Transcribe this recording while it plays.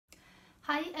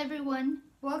Hi everyone,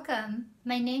 welcome.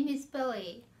 My name is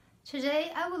Billy.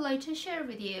 Today I would like to share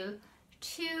with you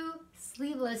two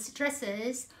sleeveless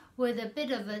dresses with a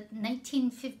bit of a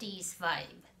 1950s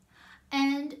vibe.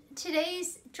 And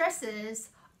today's dresses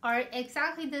are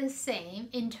exactly the same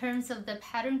in terms of the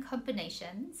pattern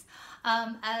combinations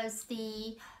as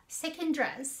the second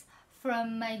dress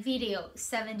from my video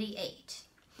 78.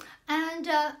 And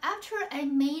after I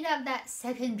made up that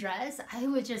second dress, I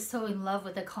was just so in love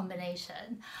with the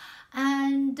combination.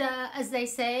 And as they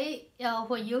say,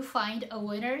 when you find a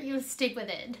winner, you stick with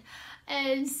it.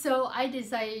 And so I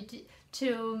decided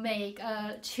to make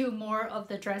two more of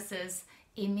the dresses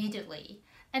immediately.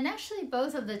 And actually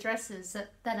both of the dresses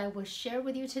that I will share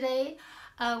with you today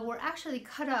were actually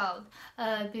cut out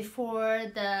before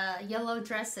the yellow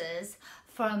dresses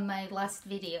from my last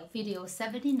video, video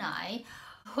 79,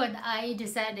 when I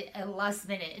decided at last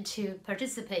minute to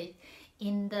participate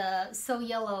in the So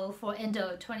Yellow for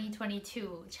Endo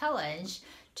 2022 challenge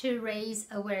to raise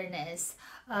awareness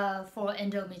for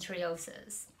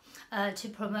endometriosis to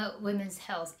promote women's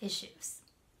health issues.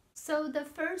 So the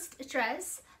first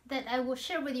dress that I will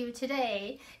share with you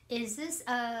today is this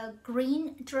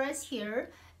green dress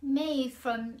here, made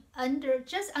from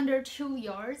just under 2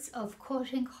 yards of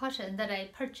quilting cotton that I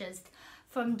purchased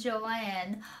from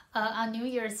Joann on New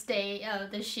Year's Day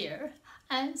this year.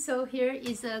 And so here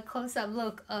is a close-up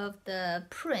look of the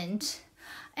print.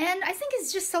 And I think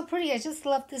it's just so pretty. I just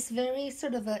love this very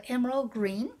sort of a emerald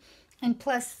green and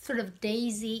plus sort of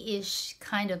daisy-ish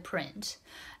kind of print.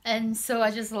 And so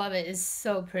I just love it. It's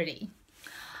so pretty.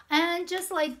 And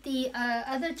just like the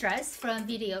other dress from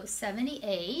video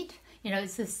 78, you know,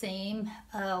 it's the same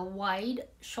wide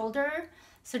shoulder,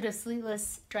 sort of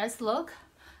sleeveless dress look,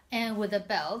 and with a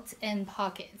belt and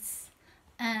pockets.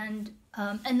 And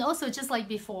also just like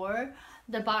before,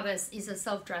 the bodice is a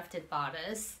self-drafted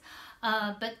bodice,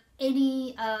 but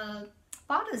any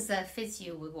bodice that fits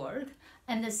you would work.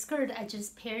 And the skirt, I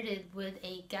just paired it with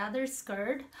a gathered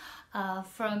skirt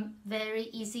from very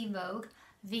easy Vogue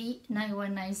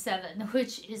V9197,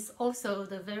 which is also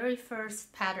the very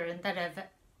first pattern that I've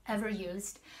ever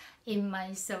used in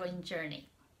my sewing journey.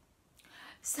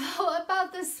 So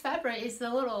about this fabric is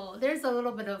there's a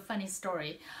little bit of a funny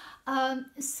story.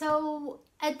 So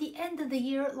at the end of the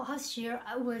year, last year,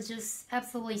 I was just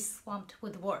absolutely swamped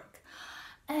with work.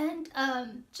 And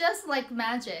just like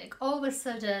magic, all of a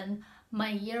sudden, my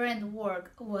year-end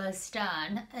work was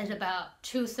done at about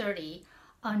 2:30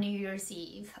 on New Year's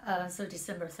Eve, so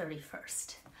December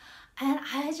 31st. And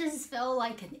I just felt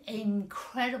like an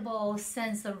incredible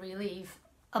sense of relief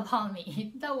upon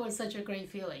me. That was such a great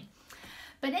feeling.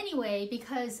 But anyway,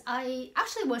 because I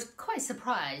actually was quite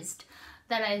surprised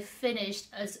that I finished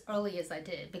as early as I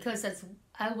did, because as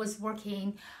I was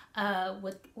working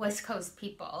with West Coast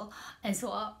people, and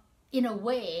so in a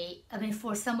way, I mean,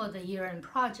 for some of the year-end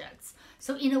projects,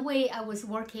 so in a way I was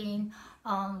working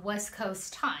on West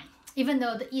Coast time, even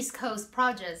though the East Coast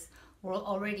projects were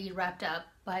already wrapped up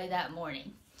by that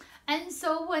morning. And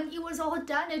so when it was all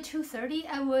done at 2:30,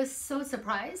 I was so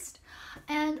surprised.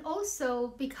 And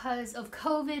also because of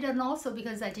COVID, and also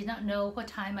because I did not know what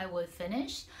time I would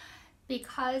finish,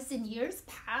 because in years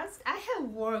past, I have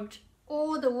worked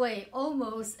all the way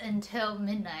almost until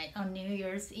midnight on New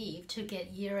Year's Eve to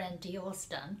get year-end deals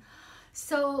done.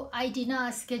 So I did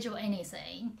not schedule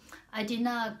anything. I did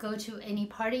not go to any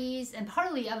parties, and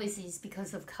partly obviously it's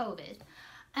because of COVID.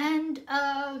 And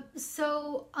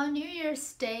so on New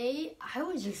Year's Day, I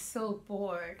was just so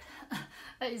bored.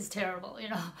 It's terrible, you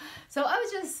know. So I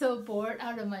was just so bored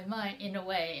out of my mind in a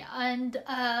way. And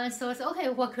so I said, okay,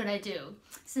 what could I do?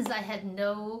 Since I had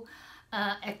no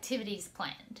activities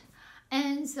planned.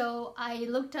 And so I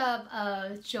looked up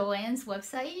Joann's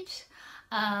website.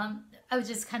 I was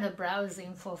just kind of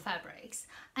browsing for fabrics.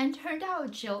 And turned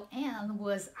out Joann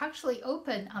was actually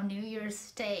open on New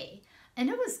Year's Day. And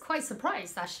I was quite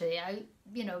surprised, actually,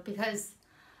 because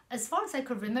as far as I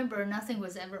could remember, nothing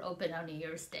was ever open on New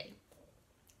Year's Day.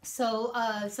 So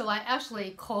I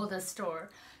actually called the store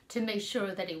to make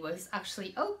sure that it was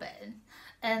actually open,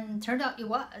 and turned out it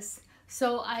was.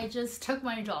 So I just took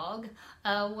my dog,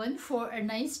 went for a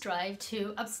nice drive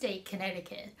to upstate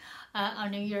Connecticut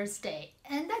on New Year's Day.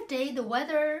 And that day, the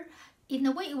weather, in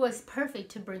a way, it was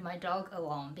perfect to bring my dog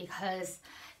along because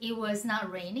it was not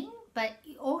raining, but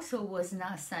it also was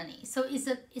not sunny. So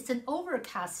it's an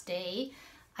overcast day,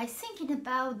 I think in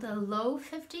about the low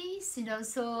 50s, you know,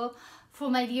 so for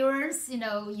my viewers, you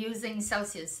know, using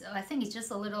Celsius, I think it's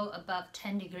just a little above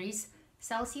 10 degrees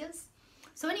Celsius.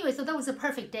 So anyway, so that was a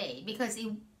perfect day, because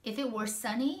if it were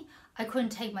sunny, I couldn't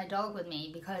take my dog with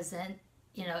me, because then,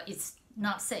 you know, it's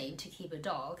not safe to keep a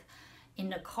dog in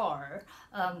the car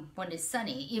when it's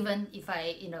sunny, even if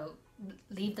I,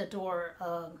 leave the door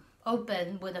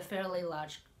open with a fairly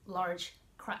large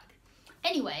crack.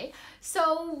 Anyway,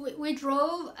 so we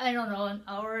drove, I don't know, an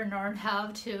hour and a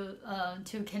half to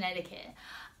Connecticut.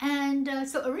 And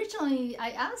so originally I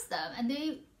asked them, and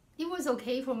it was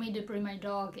okay for me to bring my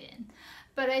dog in.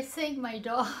 But I think my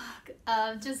dog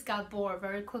just got bored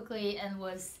very quickly and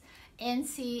was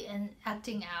antsy and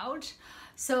acting out.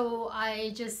 So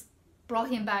I just brought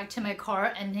him back to my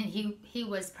car, and then he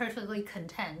was perfectly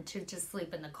content to just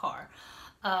sleep in the car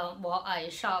while I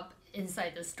shop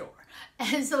inside the store.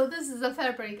 And so this is the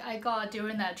fabric I got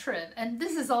during that trip, and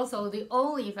this is also the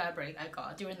only fabric I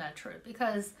got during that trip,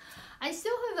 because I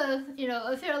still have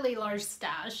a fairly large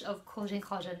stash of quilting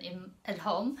cotton at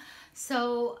home.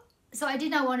 So I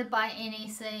did not want to buy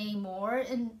anything more,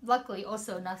 and luckily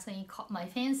also nothing caught my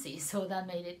fancy, so that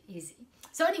made it easy.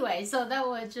 So anyway, so that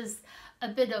was just a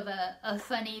bit of a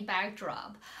funny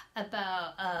backdrop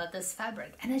about this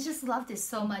fabric, and I just love this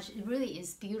so much. It really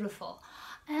is beautiful.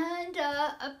 And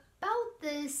about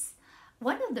this,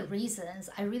 one of the reasons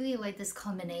I really like this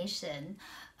combination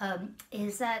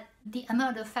is that the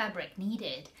amount of fabric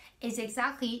needed is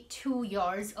exactly 2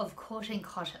 yards of quilting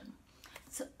cotton.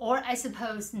 So, or I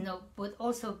suppose would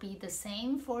also be the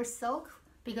same for silk,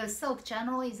 because silk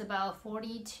generally is about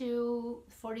 40 to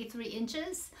 43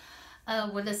 inches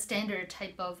with a standard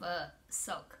type of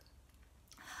silk.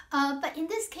 But in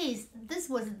this case, this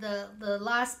was the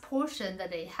last portion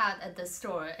that they had at the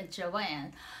store at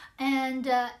Joann, and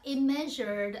it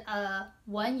measured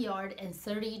 1 yard and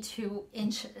 32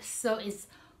 inches, so it's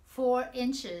 4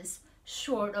 inches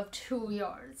short of 2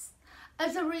 yards.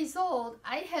 As a result,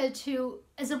 the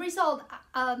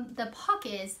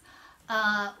pockets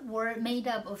were made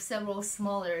up of several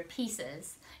smaller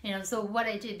pieces. So what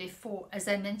I did before, as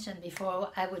I mentioned before,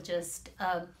 I would just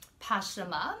patch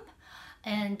them up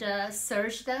and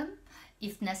serge them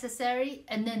if necessary,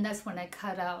 and then that's when I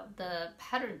cut out the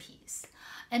pattern piece.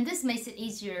 And this makes it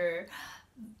easier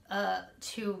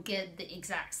to get the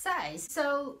exact size.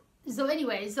 So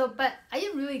anyway, but I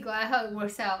am really glad how it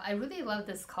works out. I really love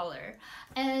this color.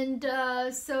 And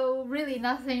so really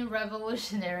nothing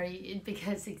revolutionary,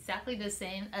 because exactly the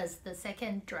same as the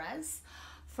second dress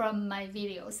from my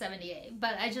video 78,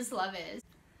 but I just love it.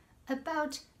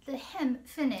 About the hem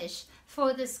finish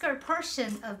for the skirt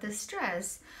portion of this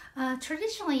dress,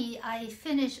 traditionally I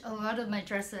finish a lot of my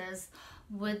dresses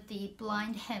with the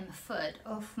blind hem foot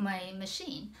of my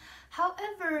machine.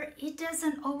 However, it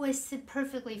doesn't always sit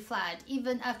perfectly flat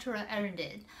even after I ironed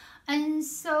it. And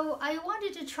so I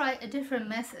wanted to try a different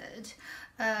method,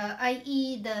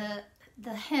 i.e.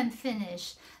 the hem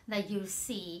finish that you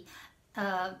see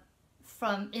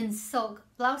in silk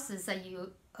blouses that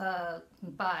you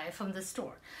buy from the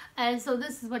store. And so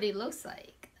this is what it looks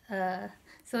like.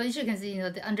 So as you can see,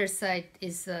 the underside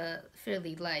is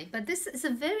fairly light, but this is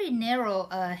a very narrow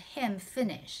hem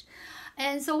finish.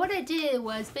 And so what I did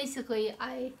was basically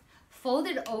I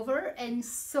folded over and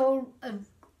sewed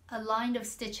a line of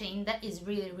stitching that is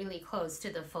really, really close to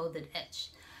the folded edge.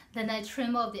 Then I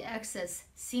trim off the excess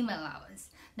seam allowance.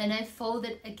 Then I fold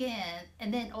it again,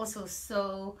 and then also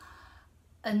sew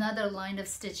another line of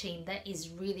stitching that is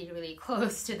really, really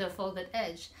close to the folded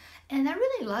edge. And I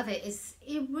really love it.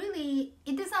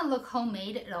 It does not look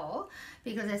homemade at all,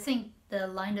 because I think the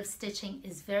line of stitching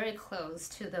is very close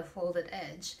to the folded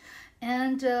edge.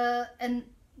 And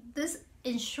this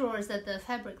ensures that the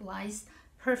fabric lies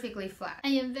perfectly flat. I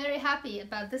am very happy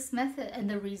about this method and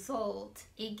the result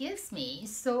it gives me.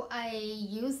 So I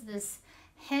use this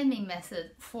hemming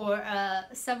method for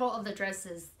several of the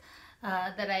dresses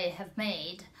that I have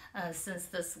made since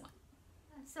this one.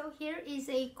 So here is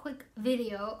a quick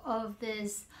video of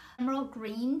this emerald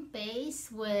green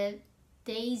base with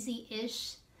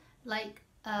daisy-ish like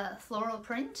floral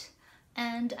print,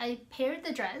 and I paired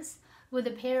the dress with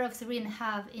a pair of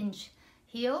 3.5-inch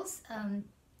heels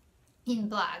in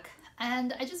black,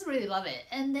 and I just really love it.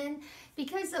 And then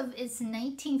because of its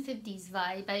 1950s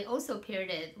vibe, I also paired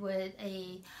it with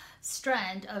a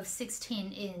strand of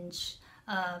 16-inch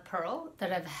pearl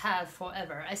that I've had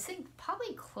forever. I think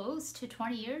probably close to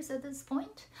 20 years at this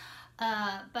point.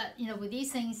 But with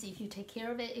these things, if you take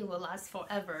care of it, it will last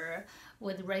forever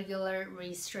with regular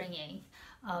restringing.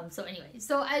 So anyway,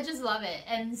 so I just love it,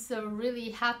 and so really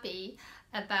happy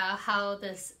about how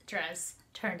this dress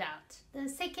turned out. The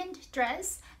second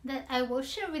dress that I will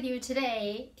share with you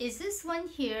today is this one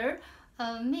here,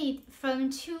 made from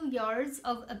 2 yards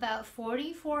of about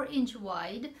 44-inch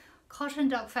wide cotton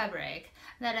duck fabric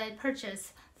that I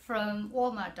purchased from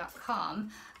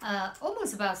Walmart.com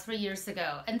almost about 3 years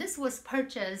ago, and this was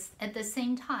purchased at the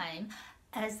same time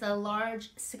as the large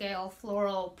scale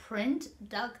floral print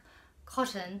duck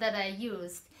cotton that I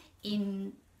used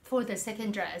for the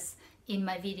second dress in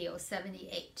my video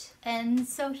 78. And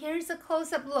so here's a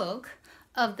close-up look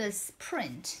of this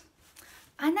print,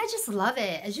 and I just love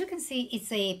it. As you can see,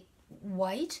 it's a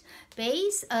white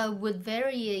base with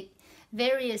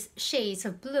various shades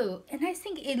of blue, and I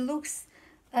think it looks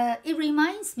it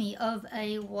reminds me of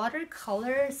a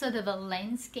watercolor, sort of a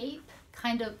landscape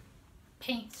kind of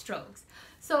paint strokes.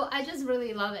 So I just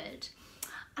really love it.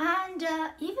 And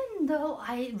even though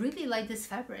I really like this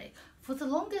fabric, for the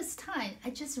longest time I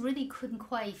just really couldn't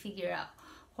quite figure out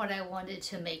what I wanted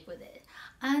to make with it.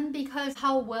 And because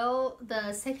how well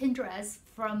the second dress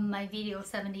from my video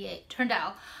 78 turned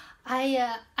out,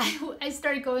 I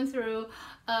started going through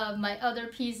my other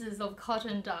pieces of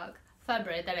cotton duck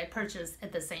fabric that I purchased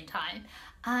at the same time,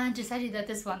 and decided that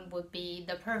this one would be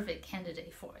the perfect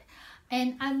candidate for it.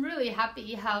 And I'm really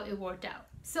happy how it worked out.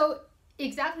 So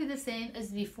exactly the same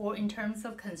as before in terms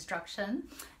of construction,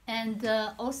 and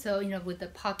also, you know, with the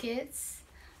pockets.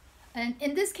 And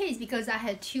in this case, because I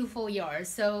had 2 full yards,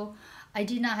 so I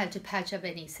did not have to patch up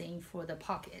anything for the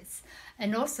pockets.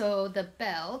 And also the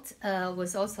belt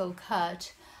was also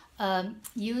cut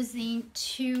using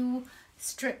 2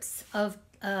 strips of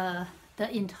the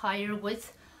entire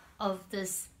width of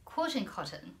this quilting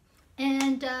cotton.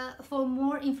 And for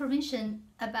more information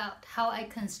about how I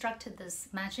constructed this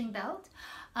matching belt,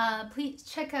 please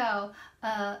check out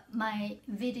my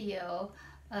video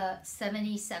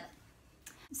 77.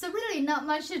 So really not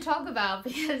much to talk about,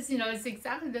 because you know it's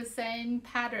exactly the same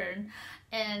pattern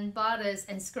and bodice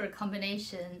and skirt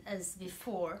combination as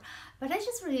before, but I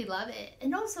just really love it.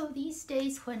 And also these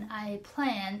days when I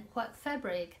plan what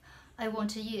fabric I want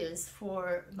to use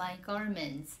for my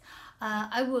garments,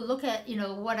 I will look at, you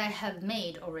know, what I have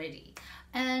made already.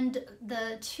 And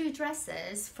the 2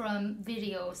 dresses from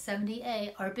video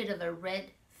 78 are a bit of a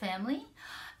red family,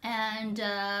 and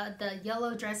the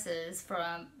yellow dresses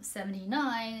from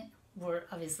 79 were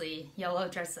obviously yellow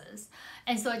dresses.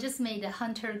 And so I just made a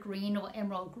hunter green or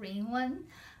emerald green one.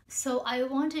 So I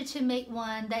wanted to make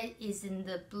one that is in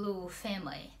the blue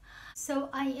family. So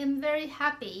I am very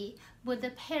happy with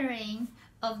the pairing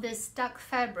of this duck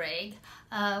fabric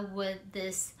with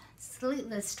this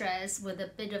sleeveless dress with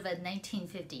a bit of a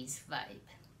 1950s vibe.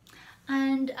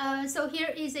 And so here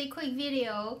is a quick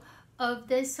video of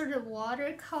this sort of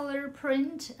watercolor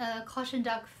print cotton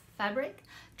duck fabric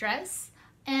dress.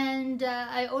 And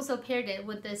I also paired it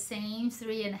with the same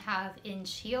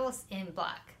 3.5-inch heels in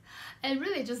black. I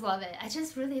really just love it. I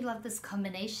just really love this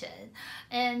combination,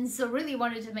 and so really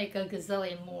wanted to make a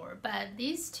gazillion more, but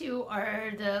these 2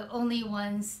 are the only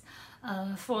ones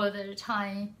for the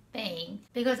time being,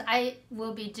 because I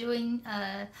will be doing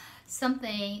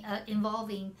something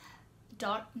involving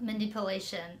dot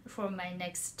manipulation for my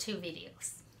next 2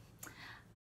 videos.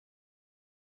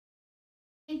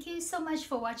 Thank you so much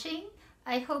for watching.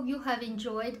 I hope you have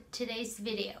enjoyed today's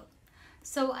video.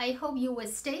 So I hope you will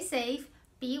stay safe,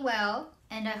 be well,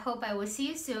 and I hope I will see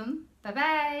you soon. Bye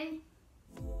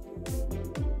bye.